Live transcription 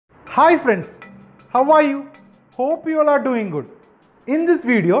Hi friends, how are you? Hope you all are doing good. In this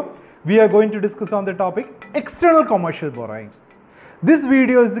video, we are going to discuss on the topic external commercial borrowing. This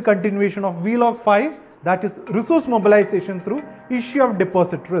video is the continuation of vlog 5, that is resource mobilization through issue of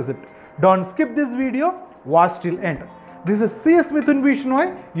deposit receipt. Don't skip this video, watch till end. This is CS Mithun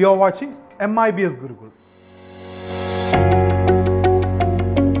Vishnoy, you are watching MIBS Gurukul.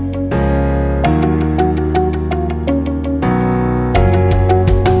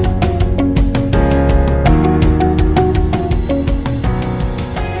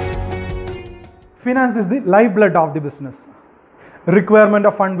 Finance is the lifeblood of the business. Requirement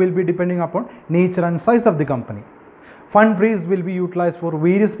of fund will be depending upon nature and size of the company. Fund raised will be utilized for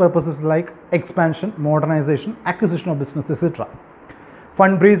various purposes like expansion, modernization, acquisition of business, etc.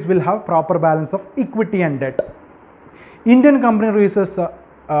 Fund raised will have proper balance of equity and debt. Indian company raises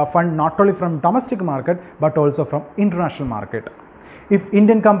fund not only from domestic market but also from international market. If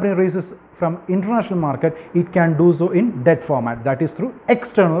Indian company raises from international market, it can do so in debt format, that is through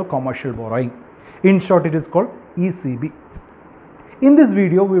external commercial borrowing. In short, it is called ECB. In this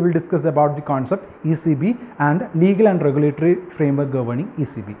video, we will discuss about the concept ECB and legal and regulatory framework governing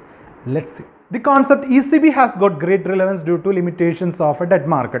ECB. Let's see. The concept ECB has got great relevance due to limitations of a debt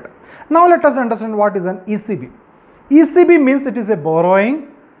market. Now let us understand what is an ECB. ECB means it is a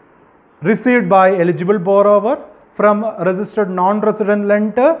borrowing received by eligible borrower from a registered non-resident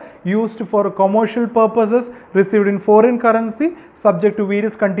lender used for commercial purposes, received in foreign currency, subject to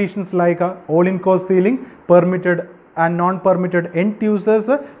various conditions like all-in cost ceiling, permitted and non-permitted end users,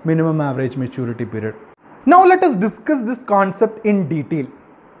 minimum average maturity period. Now let us discuss this concept in detail.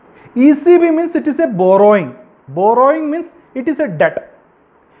 ECB means it is a borrowing. Borrowing means it is a debt.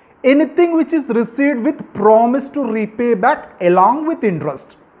 Anything which is received with promise to repay back along with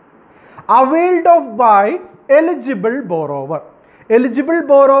interest. Availed of by eligible borrower. Eligible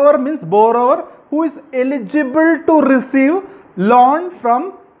borrower means borrower who is eligible to receive loan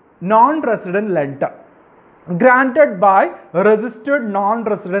from non-resident lender, granted by registered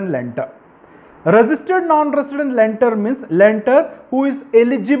non-resident lender. Registered non-resident lender means lender who is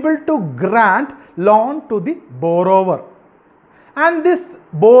eligible to grant loan to the borrower, and this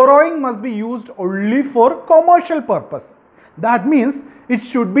borrowing must be used only for commercial purpose. That means it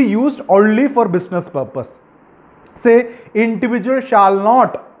should be used only for business purpose. Say, individual shall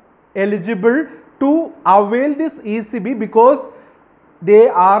not eligible to avail this ECB because they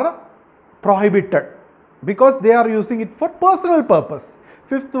are prohibited, because they are using it for personal purpose.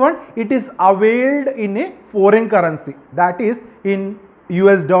 Fifth one, it is availed in a foreign currency, that is in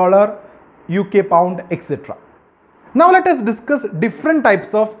US dollar, UK pound, etc. Now let us discuss different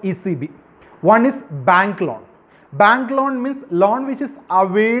types of ECB. One is bank loan. Bank loan means loan which is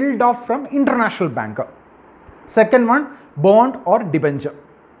availed of from international banker. Second one, bond or debenture,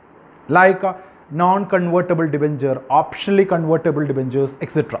 like non-convertible debenture, optionally convertible debentures,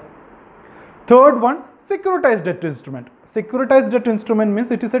 etc. Third one, securitized debt instrument. Securitized debt instrument means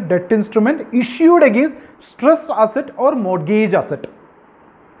it is a debt instrument issued against stressed asset or mortgage asset.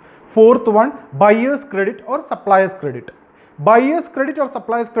 Fourth one, buyer's credit or supplier's credit. Buyer's credit or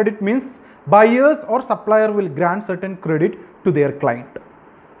supplier's credit means buyers or supplier will grant certain credit to their client.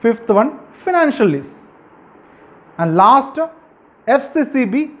 Fifth one, financial lease. And last,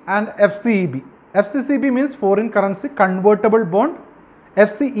 FCCB and FCEB. FCCB means foreign currency convertible bond.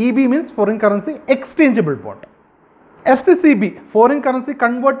 FCEB means foreign currency exchangeable bond. FCCB, foreign currency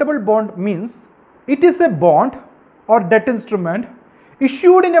convertible bond, means it is a bond or debt instrument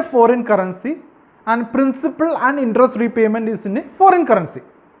issued in a foreign currency and principal and interest repayment is in a foreign currency.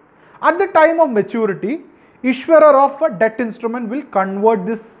 At the time of maturity, issuer of a debt instrument will convert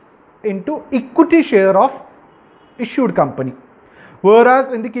this into equity share of issued company.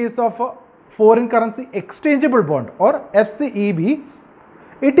 Whereas in the case of a foreign currency exchangeable bond or FCEB,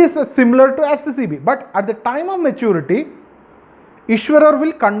 it is similar to FCCB, but at the time of maturity, issuer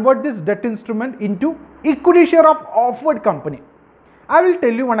will convert this debt instrument into equity share of offered company. I will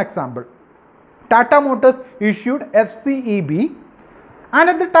tell you one example. Tata Motors issued FCEB, and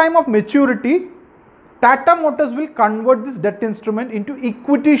at the time of maturity, Tata Motors will convert this debt instrument into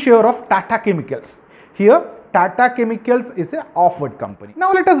equity share of Tata Chemicals. Here, Tata Chemicals is an offered company.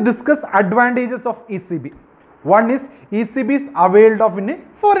 Now let us discuss advantages of ECB. One is ECB is availed of in a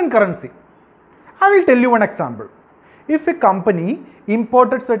foreign currency. I will tell you one example. If a company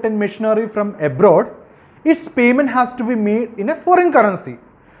imported certain machinery from abroad, its payment has to be made in a foreign currency.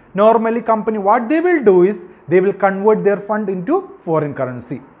 Normally company, what they will do is they will convert their fund into foreign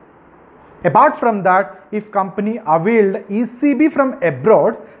currency. Apart from that, if company availed ECB from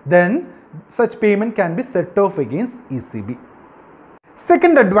abroad, then such payment can be set off against ECB.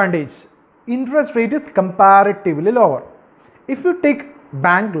 Second advantage, interest rate is comparatively lower. If you take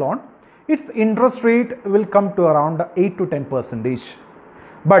bank loan, its interest rate will come to around 8 to 10%.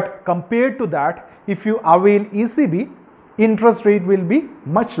 But compared to that, if you avail ECB, interest rate will be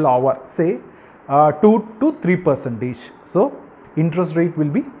much lower, say 2 to 3%. So interest rate will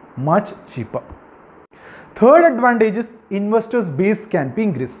be much cheaper. Third advantage is investors base can be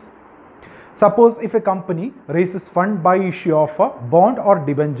increased. Suppose if a company raises fund by issue of a bond or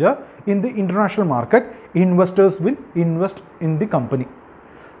debenture in the international market, investors will invest in the company.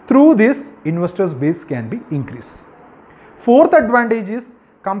 Through this, investors base can be increased. Fourth advantage is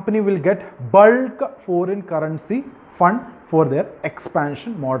company will get bulk foreign currency fund for their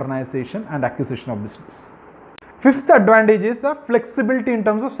expansion, modernization and acquisition of business. Fifth advantage is flexibility in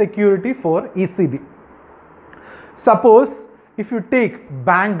terms of security for ECB. Suppose if you take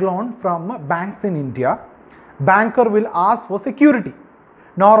bank loan from banks in India, banker will ask for security.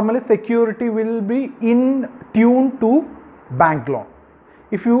 Normally security will be in tune to bank loan.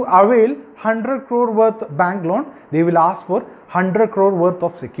 If you avail 100 crore worth bank loan, they will ask for 100 crore worth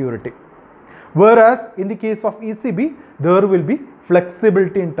of security. Whereas in the case of ECB, there will be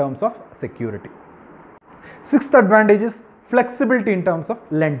flexibility in terms of security. Sixth advantage is flexibility in terms of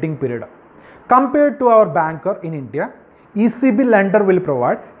lending period. Compared to our banker in India, ECB lender will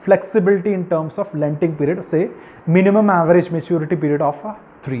provide flexibility in terms of lending period, say minimum average maturity period of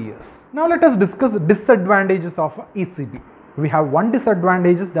 3 years. Now let us discuss disadvantages of ECB. We have one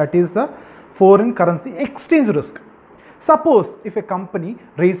disadvantage, that is the foreign currency exchange risk. Suppose if a company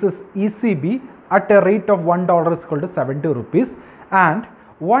raises ECB at a rate of $1 is equal to 70 rupees and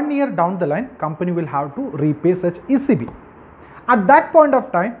 1 year down the line company will have to repay such ECB. At that point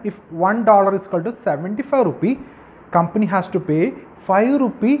of time, if $1 is equal to 75 rupee, company has to pay 5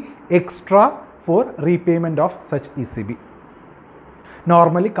 rupee extra for repayment of such ECB.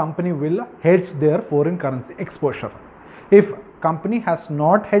 Normally company will hedge their foreign currency exposure. If company has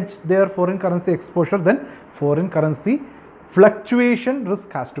not hedged their foreign currency exposure, then foreign currency fluctuation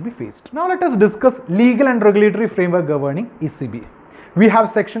risk has to be faced. Now let us discuss legal and regulatory framework governing ECB. We have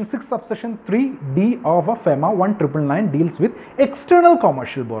section 6 subsection 3D of FEMA 1999 deals with external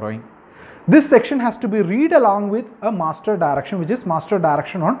commercial borrowing. This section has to be read along with a master direction, which is master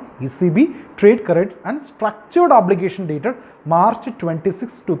direction on ECB, trade credit and structured obligation dated March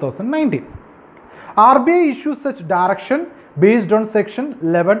 26, 2019. RBI issues such direction based on section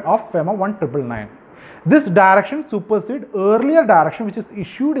 11 of FEMA 1999. This direction supersedes earlier direction which is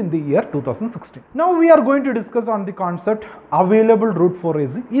issued in the year 2016. Now we are going to discuss on the concept available route for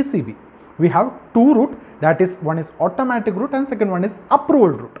raising ECB. We have two routes, that is, one is automatic route and second one is approval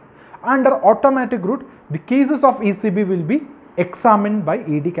route. Under automatic route, the cases of ECB will be examined by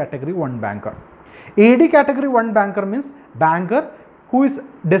AD category 1 banker. AD category 1 banker means banker who is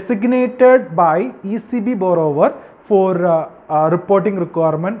designated by ECB borrower for reporting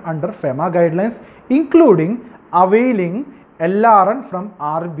requirement under FEMA guidelines, including availing LRN from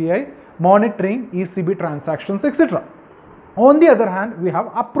RBI, monitoring ECB transactions, etc. On the other hand, we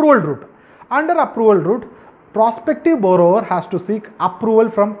have approval route. Under approval route, prospective borrower has to seek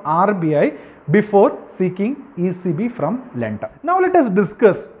approval from RBI before seeking ECB from lender. Now let us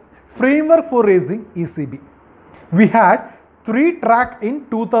discuss framework for raising ECB. We had 3 tracks in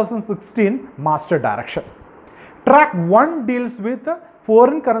 2016 master direction. Track 1 deals with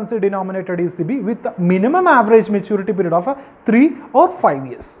foreign currency denominated ECB with minimum average maturity period of 3 or 5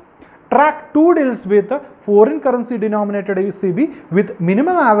 years. Track 2 deals with foreign currency denominated ECB with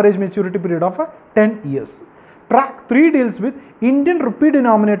minimum average maturity period of 10 years. Track 3 deals with Indian rupee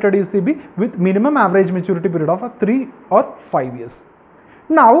denominated ECB with minimum average maturity period of 3 or 5 years.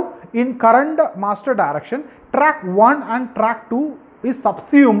 Now in current master direction, track 1 and track 2 is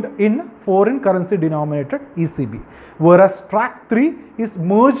subsumed in foreign currency denominated ECB, whereas track 3 is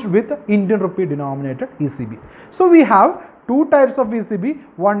merged with Indian rupee denominated ECB. So we have two types of ECB.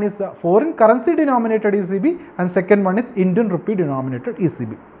 One is foreign currency denominated ECB and second one is Indian rupee denominated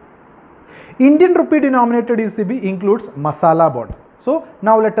ECB. Indian rupee denominated ECB includes Masala Bond. So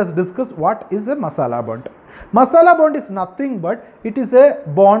now let us discuss what is a Masala Bond. Masala Bond is nothing but it is a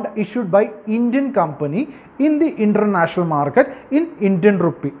bond issued by Indian company in the international market in Indian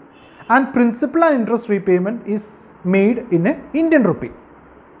rupee, and principal and interest repayment is made in a Indian rupee.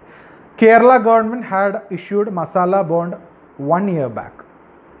 Kerala government had issued Masala Bond 1 year back.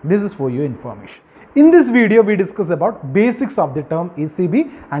 This is for your information. In this video, we discuss about basics of the term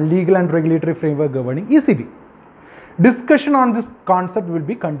ECB and legal and regulatory framework governing ECB. Discussion on this concept will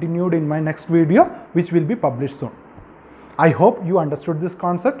be continued in my next video, which will be published soon. I hope you understood this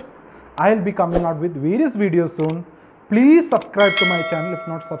concept. I will be coming out with various videos soon. Please subscribe to my channel if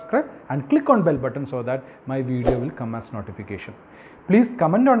not subscribed, and click on bell button so that my video will come as notification. Please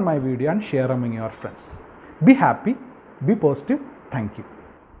comment on my video and share among your friends. Be happy, be positive. Thank you.